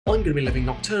I'm going to be living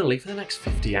nocturnally for the next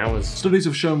 50 hours. Studies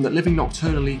have shown that living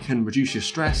nocturnally can reduce your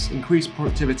stress, increase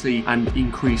productivity, and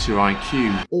increase your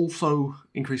IQ. Also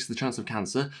increases the chance of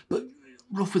cancer, but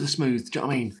rough with the smooth, do you know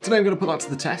what I mean? Today I'm going to put that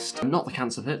to the test. Not the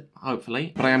cancer bit,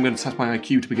 hopefully, but I am going to test my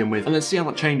IQ to begin with, and then see how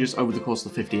that changes over the course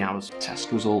of the 50 hours.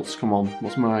 Test results, come on,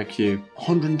 what's my IQ?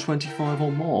 125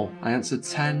 or more. I answered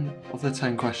 10 of the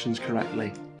 10 questions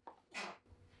correctly.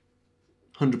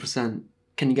 100%.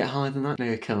 Can you get higher than that? No,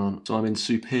 you can't. So I'm in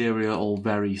superior or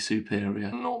very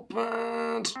superior. Not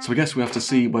bad. So I guess we have to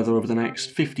see whether over the next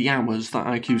 50 hours that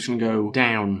IQ's gonna go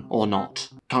down or not.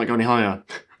 Can't go any higher.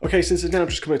 Okay, since it's now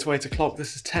just coming to 8 o'clock,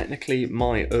 this is technically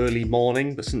my early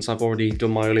morning, but since I've already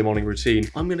done my early morning routine,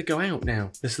 I'm gonna go out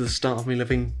now. This is the start of me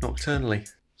living nocturnally.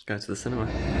 Let's go to the cinema.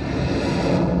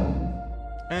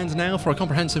 And now for a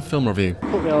comprehensive film review.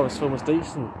 Thought the Elvis film was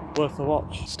decent, worth the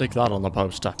watch. Stick that on the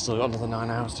poster. Still got another 9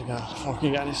 hours to go before I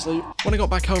can get any sleep. When I got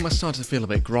back home, I started to feel a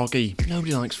bit groggy.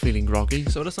 Nobody likes feeling groggy,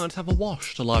 so I decided to have a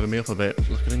wash to liven me up a bit.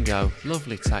 Look at him go.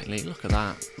 Lovely technique, look at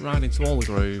that. Right into all the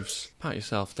grooves. Pat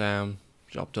yourself down.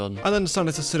 Job done. I then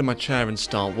decided to sit in my chair and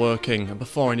start working, and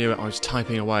before I knew it, I was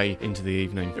typing away into the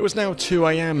evening. It was now 2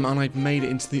 AM and I'd made it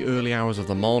into the early hours of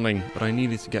the morning, but I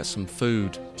needed to get some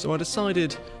food. So I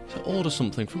decided to order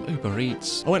something from Uber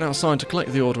Eats. I went outside to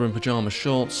collect the order in pyjama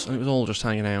shorts, and it was all just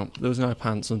hanging out. There was no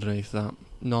pants underneath that.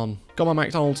 None. Got my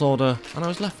McDonald's order, and I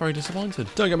was left very disappointed.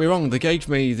 Don't get me wrong, they gave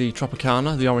me the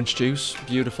Tropicana, the orange juice.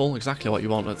 Beautiful, exactly what you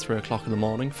want at 3 o'clock in the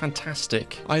morning.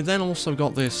 Fantastic. I then also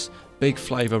got this big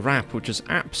flavour wrap, which is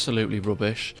absolutely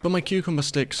rubbish, but my cucumber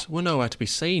sticks were nowhere to be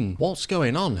seen. What's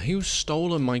going on? Who's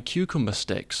stolen my cucumber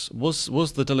sticks? Was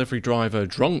the delivery driver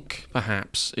drunk,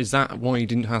 perhaps? Is that why he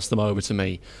didn't pass them over to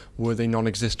me? Were they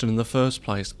non-existent in the first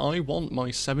place? I want my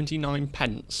 79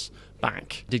 pence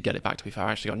back. I did get it back, to be fair.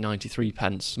 I actually got 93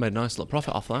 pence. Made a nice little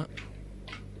profit off that.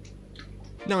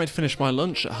 Now I'd finished my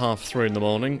lunch at 3:30 in the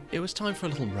morning, it was time for a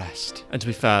little rest. And to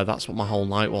be fair, that's what my whole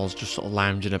night was, just sort of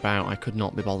lounging about. I could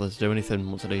not be bothered to do anything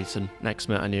once I'd eaten. Next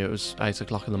minute I knew it was 8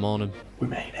 o'clock in the morning. We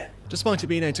made it. Despite it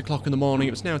being 8 o'clock in the morning,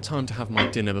 it was now time to have my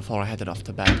dinner before I headed off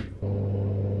to bed.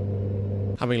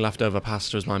 Having leftover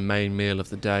pasta as my main meal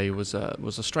of the day was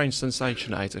a strange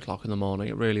sensation at 8 o'clock in the morning.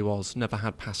 It really was. Never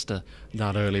had pasta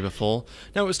that early before.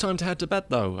 Now it was time to head to bed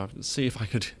though. I'd see if I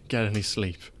could get any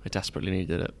sleep. I desperately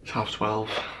needed it. It's 12:30.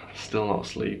 Still not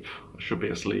asleep. I should be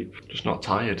asleep. Just not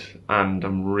tired. And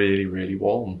I'm really, really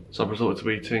warm. So I've resorted to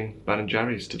eating Ben &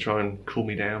 Jerry's to try and cool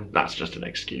me down. That's just an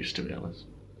excuse, to be honest.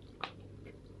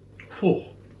 Whew.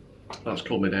 That's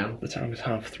cooled me down. The time is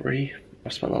 3:30.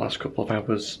 I've spent the last couple of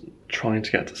hours trying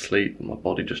to get to sleep, and my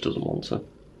body just doesn't want to.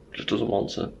 Just doesn't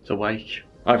want to. It's awake.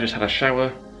 I've just had a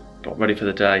shower, got ready for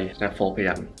the day. It's now 4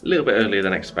 PM. A little bit earlier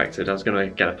than expected. I was going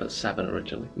to get up at 7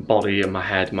 originally. Body and my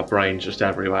head, my brain's just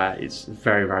everywhere. It's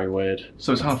very, very weird.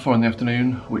 So it's 4:30 in the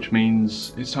afternoon, which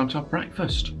means it's time to have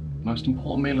breakfast. Most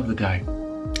important meal of the day.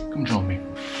 Come join me.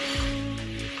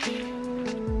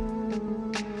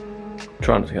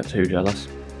 Try not to get too jealous.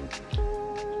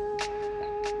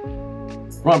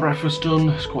 Right, breakfast done,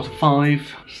 it's 4:45,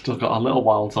 still got a little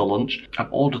while until lunch.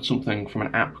 I've ordered something from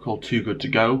an app called Too Good To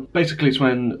Go. Basically it's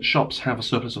when shops have a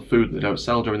surplus of food that they don't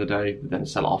sell during the day, they then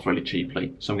sell it off really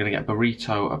cheaply. So I'm gonna get a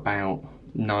burrito about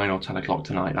 9 or 10 o'clock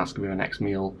tonight. That's gonna be my next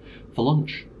meal for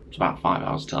lunch. It's about 5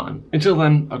 hours time. Until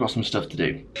then, I've got some stuff to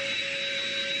do.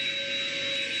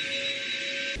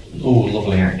 Oh,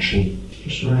 lovely action.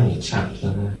 Just around the tap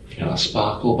there. Get that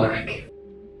sparkle back.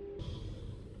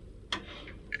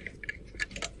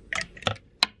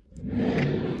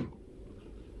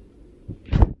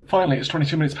 Finally, it's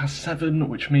 22 minutes past 7,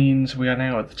 which means we are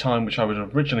now at the time which I was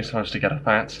originally supposed to get up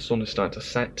at. The sun is starting to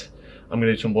set. I'm going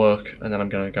to do some work, and then I'm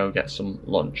going to go get some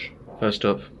lunch. First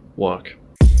up, work.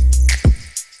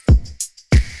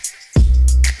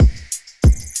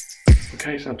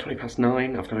 Okay, so 20 past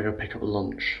 9, I've got to go pick up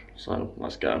lunch, so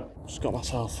let's go. Just got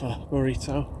myself a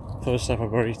burrito, first ever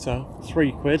burrito,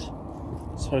 £3.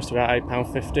 It's supposed to be about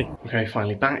 £8.50. Okay,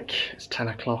 finally back. It's 10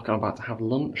 o'clock. I'm about to have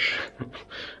lunch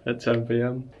at 10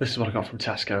 PM. This is what I got from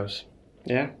Tesco's.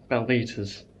 Yeah,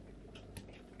 Belvitas.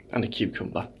 And a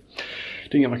cucumber.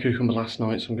 Didn't get my cucumber last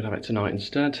night, so I'm going to have it tonight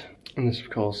instead. And this, of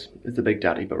course, is the Big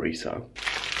Daddy burrito.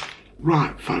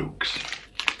 Right, folks.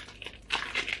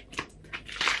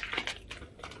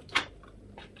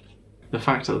 The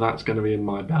fact that that's going to be in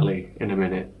my belly in a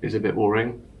minute is a bit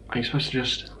worrying. Are you supposed to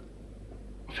just...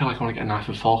 I feel like I want to get a knife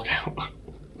and fork out.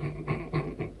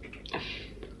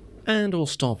 And we'll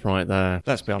stop right there.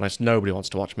 Let's be honest, nobody wants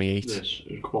to watch me eat. This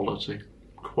is quality.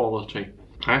 Quality.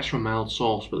 I asked for a mild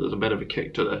sauce, but there's a bit of a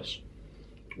kick to this.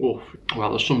 Oof.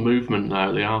 Well, there's some movement there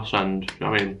at the arse end.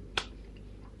 I mean,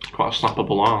 Quite a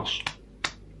slappable arse.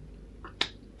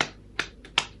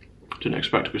 Didn't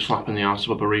expect to be slapping the arse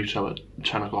of a burrito at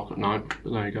 10 o'clock at night,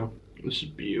 but there you go. This is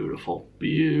beautiful,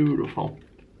 beautiful.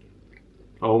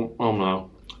 Oh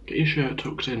no. Get your shirt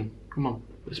tucked in, come on.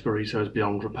 This burrito is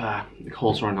beyond repair. It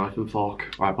calls for a knife and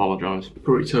fork. I apologise.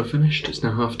 Burrito finished, it's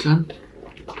now 10:30.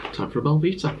 Time for a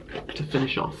Belvita to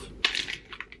finish off.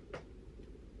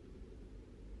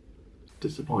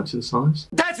 Disappointing size.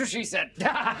 That's what she said!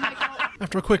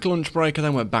 After a quick lunch break, I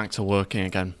then went back to working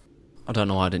again. I don't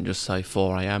know why I didn't just say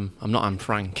 4 AM. I'm not Anne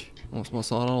Frank. What's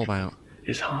that all about?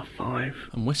 It's 5:30.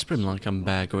 I'm whispering like I'm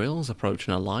Bear Grylls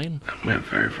approaching a lion. And we're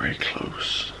very, very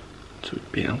close to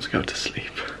being able to go to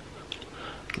sleep.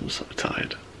 I'm so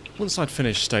tired. Once I'd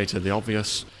finished stating the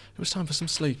obvious, it was time for some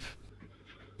sleep.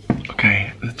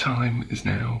 Okay, the time is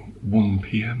now 1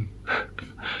 PM.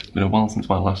 It's been a while since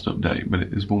my last update, but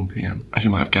it is 1 PM. As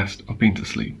you might have guessed, I've been to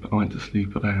sleep. I went to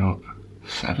sleep about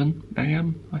 7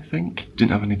 AM, I think.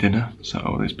 Didn't have any dinner,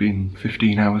 so it's been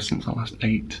 15 hours since I last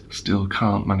ate. Still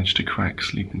can't manage to crack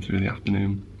sleeping through the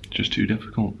afternoon. Just too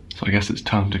difficult. So I guess it's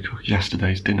time to cook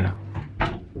yesterday's dinner.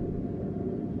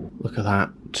 Look at that.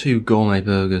 2 gourmet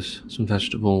burgers, some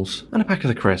vegetables, and a pack of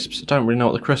the crisps. I don't really know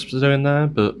what the crisps are doing there,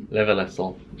 but live a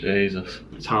little. Jesus.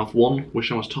 It's 1:30.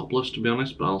 Wish I was topless, to be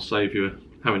honest, but I'll save you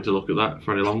having to look at that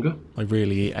for any longer. I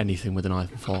really eat anything with a knife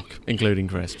and fork, including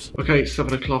crisps. Okay, it's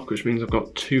 7 o'clock, which means I've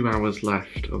got 2 hours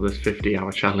left of this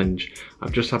 50-hour challenge.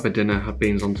 I've just had my dinner, had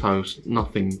beans on toast,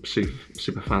 nothing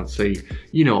super fancy.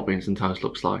 You know what beans on toast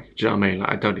looks like, do you know what I mean? Like,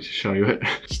 I don't need to show you it.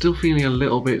 Still feeling a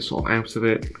little bit sort of out of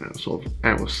it, sort of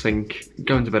out of sync.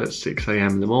 Going to bed at 6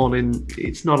 AM in the morning,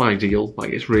 it's not ideal, like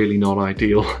it's really not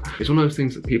ideal. It's one of those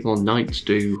things that people on nights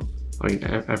do, I mean,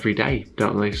 every day,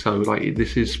 don't they? So, like,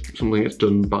 this is something that's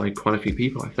done by quite a few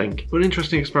people, I think. But an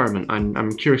interesting experiment, and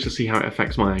I'm curious to see how it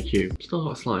affects my IQ. Still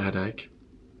got a slight headache.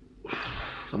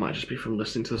 That might just be from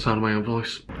listening to the sound of my own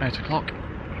voice. 8 o'clock.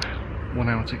 1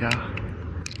 hour to go.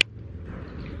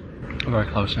 I'm very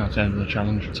close now to the end of the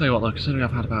challenge. I'll tell you what though, considering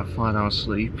I've had about 5 hours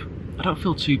sleep, I don't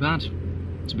feel too bad.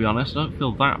 To be honest, I don't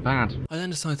feel that bad. I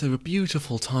then decided to do a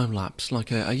beautiful time lapse,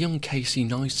 like a young Casey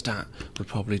Neistat would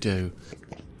probably do.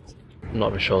 I'm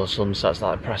not really sure the sunset's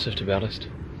that impressive, to be honest.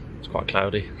 It's quite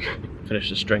cloudy. Finish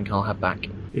this drink, I'll head back.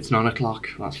 It's 9 o'clock,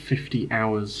 that's 50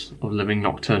 hours of living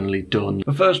nocturnally done.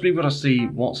 But first we've got to see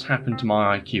what's happened to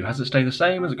my IQ. Has it stayed the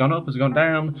same? Has it gone up? Has it gone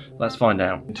down? Let's find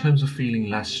out. In terms of feeling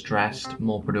less stressed,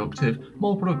 more productive,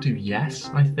 yes,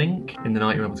 I think. In the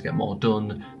night you're able to get more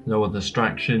done, no other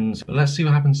distractions. But let's see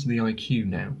what happens to the IQ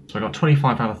now. So I got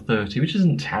 25 out of 30, which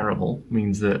isn't terrible.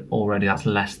 Means that already that's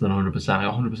less than 100%. I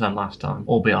got 100% last time,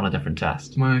 albeit on a different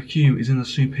test. My IQ is in the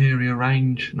superior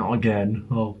range, not again,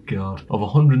 oh god, of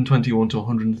 121 to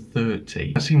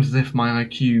 130. It seems as if my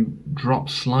IQ dropped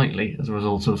slightly as a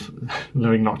result of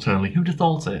living nocturnally. Who'd have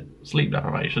thought it? Sleep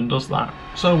deprivation does that.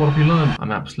 So what have we learned?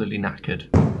 I'm absolutely knackered.